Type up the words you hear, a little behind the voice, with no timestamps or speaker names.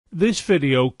This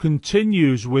video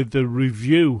continues with the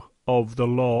review of the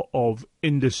law of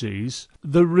indices.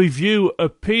 The review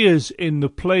appears in the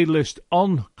playlist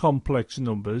on complex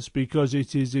numbers because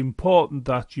it is important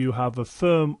that you have a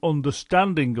firm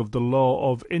understanding of the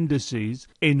law of indices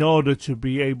in order to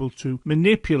be able to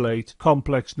manipulate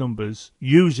complex numbers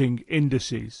using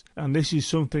indices. And this is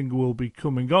something we'll be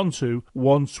coming on to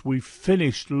once we've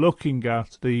finished looking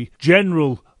at the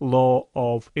general law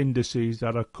of indices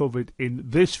that are covered in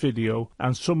this video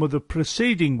and some of the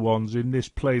preceding ones in this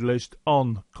playlist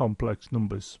on complex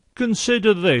numbers.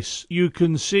 Consider this. You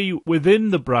can see within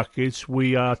the brackets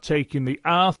we are taking the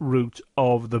rth root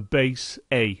of the base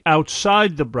a.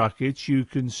 Outside the brackets you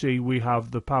can see we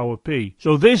have the power p.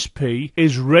 So this p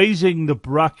is raising the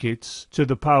brackets to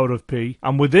the power of p,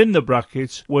 and within the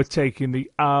brackets we're taking the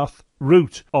rth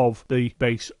root of the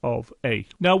base of a.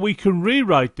 Now we can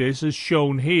rewrite this as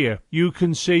shown here. You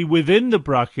can see within the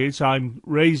brackets I'm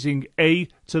raising a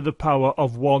to the power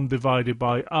of 1 divided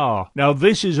by r. Now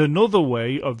this is another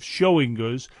way of showing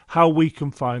us how we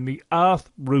can find the rth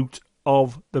root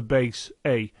of the base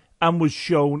a, and was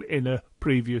shown in a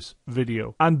previous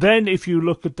video. And then if you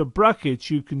look at the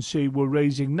brackets you can see we're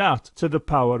raising that to the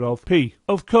power of p.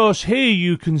 Of course here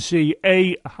you can see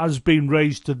a has been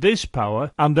raised to this power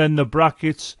and then the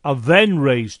brackets are then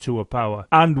raised to a power,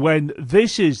 and when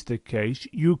this is the case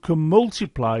you can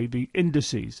multiply the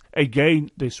indices. Again,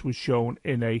 this was shown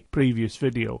in a previous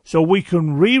video, so we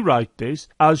can rewrite this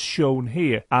as shown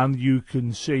here, and you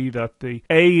can see that the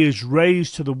a is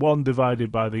raised to the 1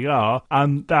 divided by the r,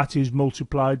 and that is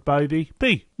multiplied by the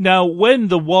p. Now when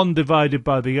the 1 divided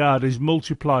by the r is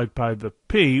multiplied by the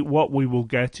p, what we will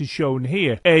get is shown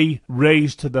here, a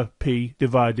raised to the p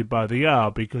divided by the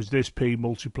r, because this p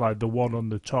multiplied the 1 on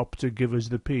the top to give us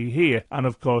the p here, and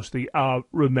of course the r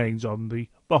remains on the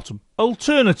bottom.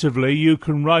 Alternatively, you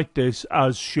can write this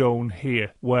as shown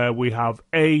here, where we have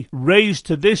a raised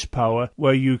to this power,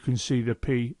 where you can see the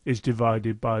p is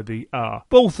divided by the r.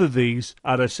 Both of these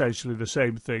are essentially the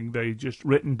same thing, they're just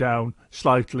written down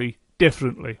slightly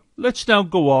differently. Let's now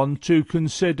go on to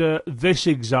consider this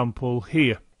example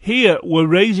here. Here we're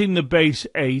raising the base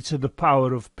a to the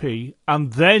power of p,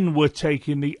 and then we're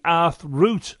taking the rth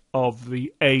root of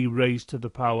the a raised to the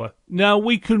power. Now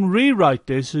we can rewrite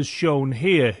this as shown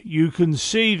here. You can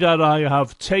see that I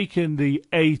have taken the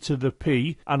a to the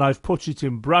p and I've put it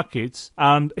in brackets,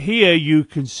 and here you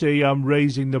can see I'm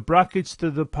raising the brackets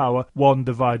to the power 1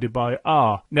 divided by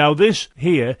r. Now this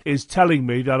here is telling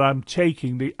me that I'm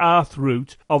taking the rth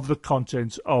root of the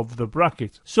contents of the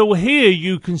bracket. So here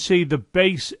you can see the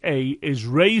base a is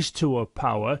raised to a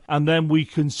power, and then we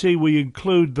can see we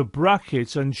include the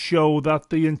brackets and show that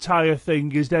the entire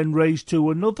thing is then raised to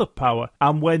another power,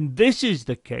 and when this is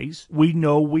the case we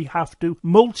know we have to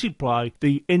multiply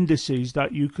the indices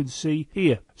that you can see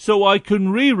here. So I can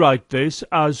rewrite this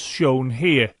as shown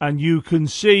here, and you can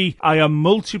see I am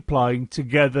multiplying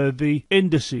together the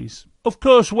indices. Of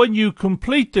course, when you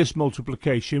complete this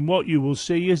multiplication, what you will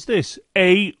see is this,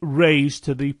 a raised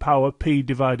to the power p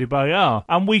divided by r,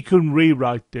 and we can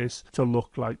rewrite this to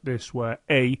look like this, where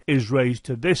a is raised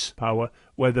to this power,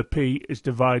 where the p is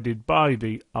divided by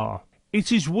the r.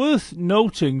 It is worth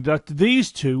noting that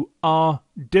these two are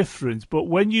different, but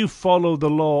when you follow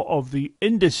the law of the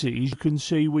indices, you can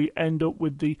see we end up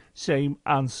with the same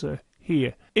answer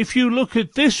here. If you look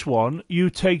at this one, you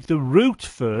take the root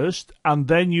first and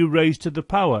then you raise to the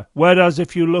power, whereas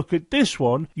if you look at this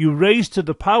one, you raise to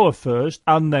the power first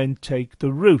and then take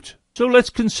the root. So let's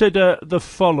consider the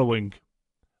following.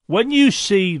 When you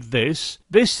see this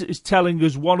is telling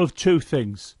us one of two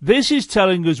things. This is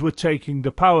telling us we're taking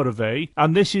the power of a,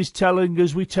 and this is telling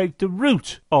us we take the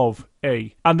root of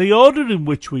a. And the order in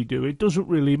which we do it doesn't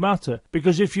really matter,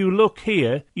 because if you look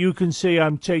here, you can see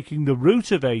I'm taking the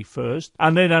root of a first,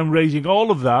 and then I'm raising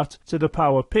all of that to the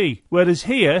power p. Whereas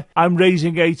here, I'm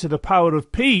raising a to the power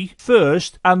of p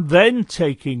first, and then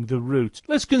taking the root.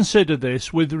 Let's consider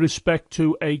this with respect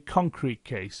to a concrete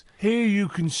case. Here you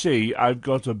can see I've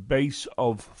got a base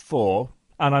of 4,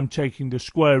 and I'm taking the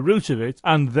square root of it,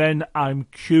 and then I'm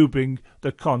cubing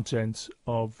the contents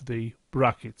of the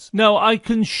brackets. Now I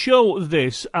can show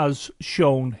this as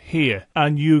shown here,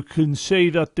 and you can see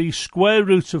that the square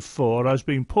root of 4 has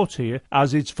been put here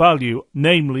as its value,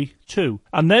 namely 2.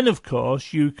 And then of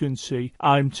course you can see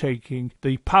I'm taking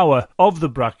the power of the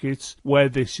brackets, where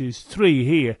this is 3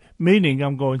 here, meaning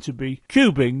I'm going to be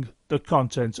cubing the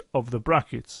contents of the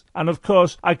brackets. And of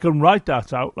course I can write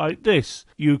that out like this.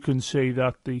 You can see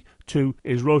that the 2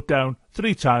 is wrote down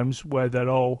 3 times, where they're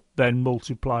all then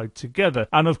multiplied together.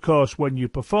 And of course, when you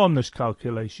perform this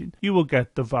calculation, you will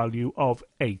get the value of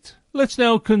 8. Let's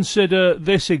now consider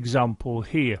this example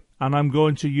here, and I'm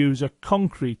going to use a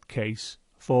concrete case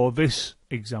for this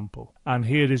example. And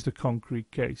here is the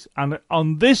concrete case. And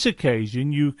on this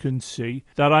occasion, you can see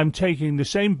that I'm taking the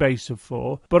same base of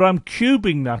 4, but I'm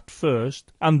cubing that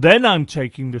first, and then I'm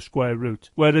taking the square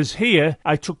root. Whereas here,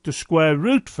 I took the square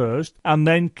root first, and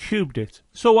then cubed it.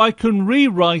 So I can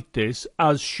rewrite this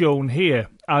as shown here.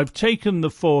 I've taken the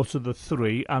 4 to the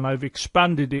 3, and I've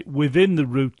expanded it within the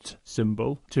root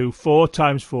symbol to 4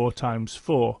 times 4 times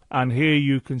 4. And here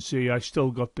you can see I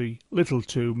still got the little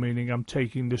 2, meaning I'm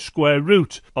taking the square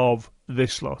root of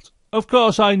this lot. Of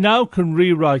course, I now can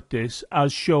rewrite this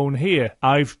as shown here.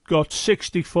 I've got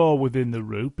 64 within the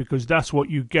root, because that's what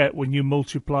you get when you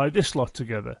multiply this lot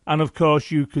together. And of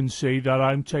course, you can see that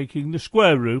I'm taking the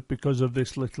square root because of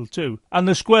this little 2. And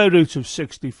the square root of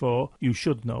 64, you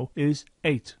should know, is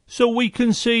 8. So we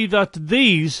can see that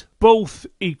these both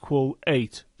equal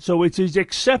 8. So it is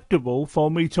acceptable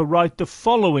for me to write the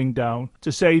following down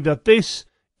to say that this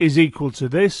is equal to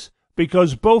this,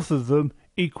 because both of them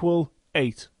equal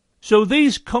 8. So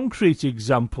these concrete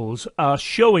examples are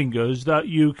showing us that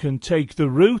you can take the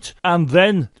root and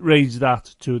then raise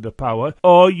that to the power,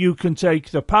 or you can take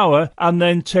the power and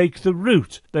then take the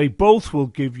root. They both will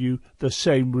give you the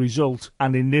same result,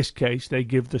 and in this case they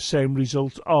give the same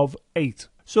result of 8.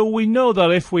 So we know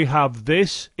that if we have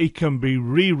this, it can be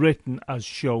rewritten as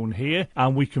shown here,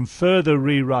 and we can further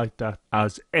rewrite that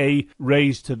as a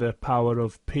raised to the power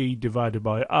of p divided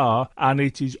by r, and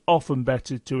it is often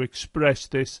better to express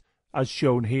this as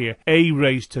shown here, a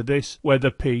raised to this, where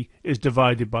the p is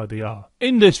divided by the r.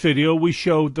 In this video we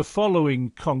showed the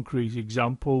following concrete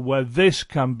example where this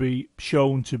can be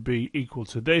shown to be equal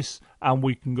to this, and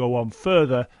we can go on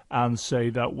further and say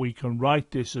that we can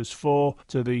write this as 4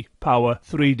 to the power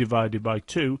 3 divided by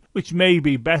 2, which may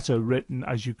be better written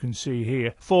as you can see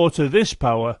here, 4 to this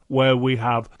power, where we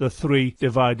have the 3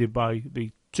 divided by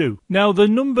the 2. Now the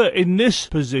number in this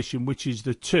position, which is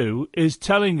the 2, is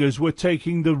telling us we're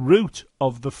taking the root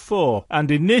of the 4,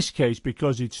 and in this case,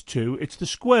 because it's 2, it's the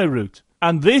square root.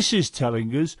 And this is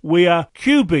telling us we are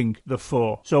cubing the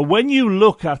 4. So when you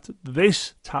look at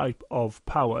this type of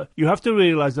power, you have to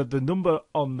realize that the number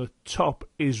on the top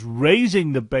is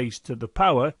raising the base to the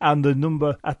power, and the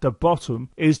number at the bottom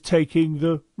is taking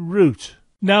the root.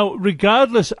 Now,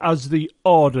 regardless as the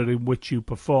order in which you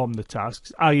perform the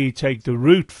tasks, i.e. take the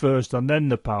root first and then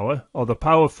the power, or the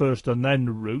power first and then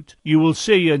the root, you will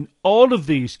see in all of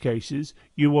these cases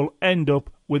you will end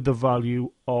up with the value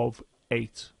of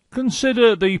 8.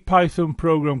 Consider the Python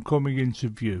program coming into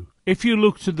view. If you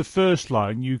look to the first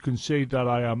line, you can see that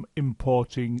I am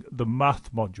importing the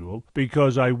math module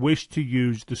because I wish to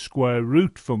use the square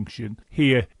root function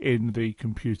here in the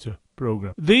computer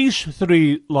program. These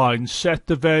 3 lines set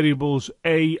the variables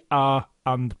a, r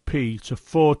and p to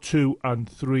 4, 2 and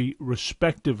 3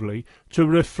 respectively to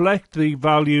reflect the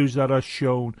values that are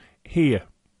shown here.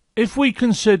 If we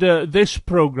consider this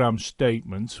program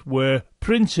statement, we're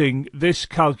printing this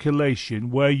calculation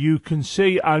where you can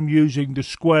see I'm using the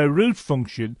square root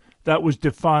function that was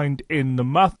defined in the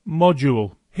math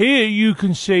module. Here you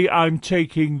can see I'm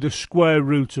taking the square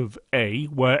root of a,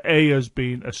 where a has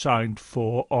been assigned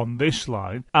 4 on this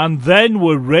line, and then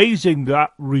we're raising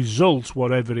that result,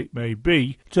 whatever it may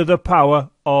be, to the power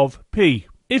of p.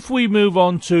 If we move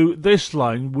on to this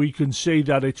line, we can see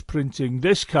that it's printing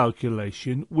this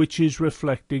calculation, which is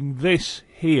reflecting this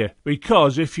here.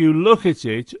 Because if you look at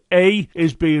it, a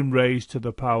is being raised to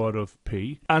the power of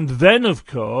p, and then of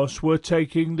course we're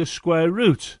taking the square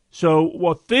root. So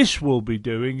what this will be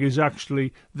doing is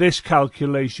actually this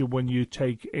calculation when you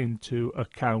take into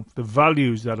account the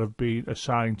values that have been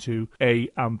assigned to a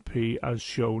and p as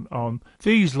shown on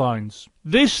these lines.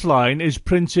 This line is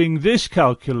printing this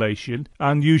calculation,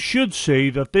 and you should see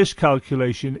that this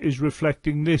calculation is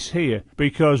reflecting this here,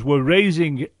 because we're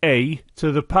raising a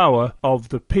to the power of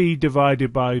the p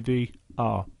divided by the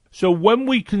r. So when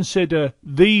we consider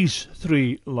these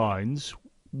 3 lines,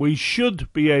 we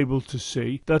should be able to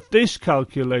see that this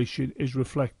calculation is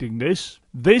reflecting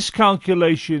this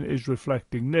calculation is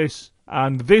reflecting this,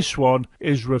 and this one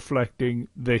is reflecting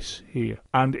this here.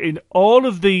 And in all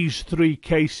of these 3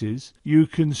 cases, you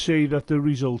can see that the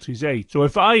result is 8. So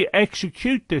if I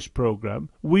execute this program,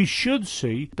 we should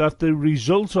see that the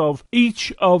result of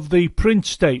each of the print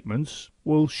statements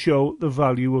will show the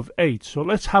value of 8. So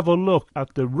let's have a look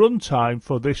at the runtime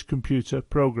for this computer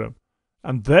program.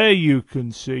 And there you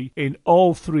can see in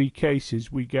all three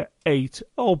cases we get 8,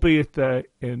 albeit they're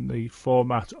in the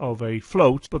format of a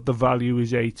float, but the value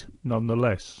is 8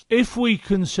 nonetheless. If we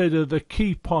consider the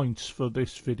key points for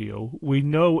this video, we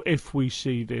know if we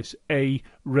see this a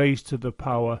raised to the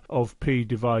power of p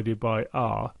divided by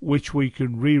r, which we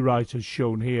can rewrite as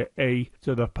shown here, a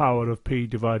to the power of p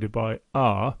divided by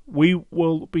r, we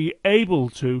will be able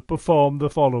to perform the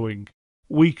following.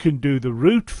 We can do the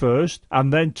root first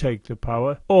and then take the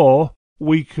power, or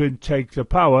we can take the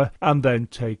power and then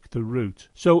take the root.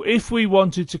 So if we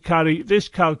wanted to carry this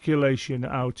calculation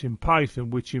out in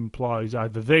Python, which implies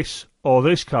either this or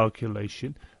this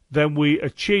calculation, then we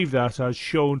achieve that as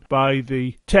shown by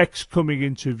the text coming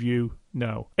into view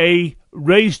now. A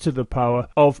raised to the power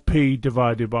of p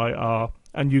divided by r.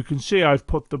 And you can see I've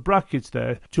put the brackets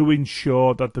there to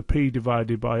ensure that the p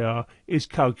divided by r is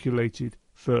calculated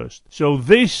first. So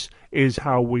this is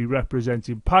how we represent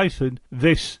in Python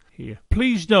this here.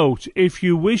 Please note, if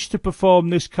you wish to perform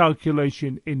this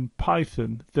calculation in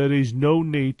Python, there is no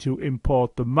need to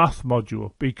import the math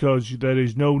module, because there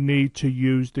is no need to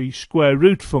use the square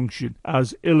root function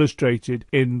as illustrated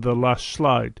in the last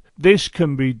slide. This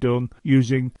can be done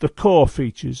using the core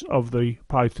features of the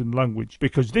Python language,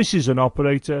 because this is an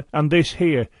operator and this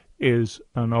here is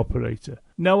an operator.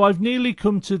 Now I've nearly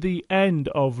come to the end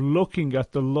of looking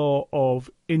at the law of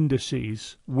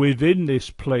indices within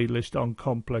this playlist on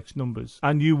complex numbers,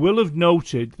 and you will have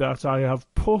noted that I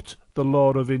have put the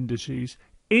law of indices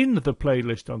in the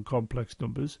playlist on complex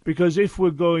numbers, because if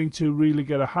we're going to really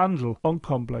get a handle on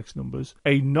complex numbers,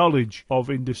 a knowledge of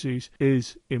indices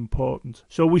is important.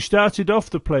 So we started off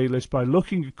the playlist by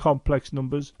looking at complex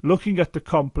numbers, looking at the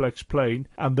complex plane,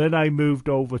 and then I moved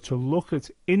over to look at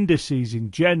indices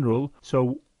in general.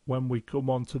 So when we come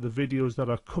on to the videos that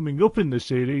are coming up in the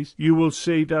series, you will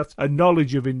see that a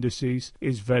knowledge of indices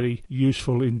is very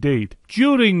useful indeed.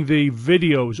 During the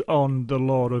videos on the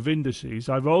law of indices,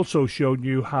 I've also shown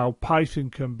you how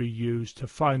Python can be used to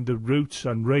find the roots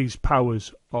and raise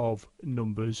powers of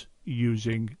numbers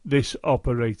using this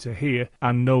operator here,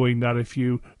 and knowing that if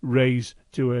you raise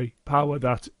to a power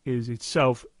that is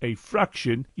itself a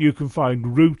fraction, you can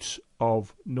find roots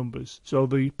of numbers. So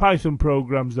the Python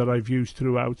programs that I've used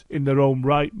throughout in their own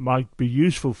right might be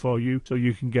useful for you, so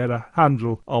you can get a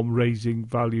handle on raising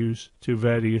values to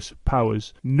various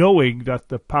powers, knowing that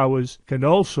the powers can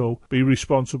also be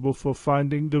responsible for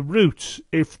finding the roots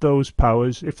if those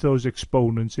powers, if those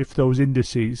exponents, if those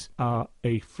indices are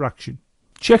a fraction.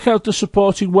 Check out the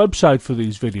supporting website for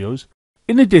these videos.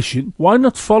 In addition, why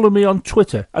not follow me on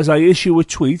Twitter, as I issue a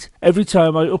tweet every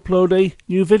time I upload a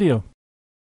new video.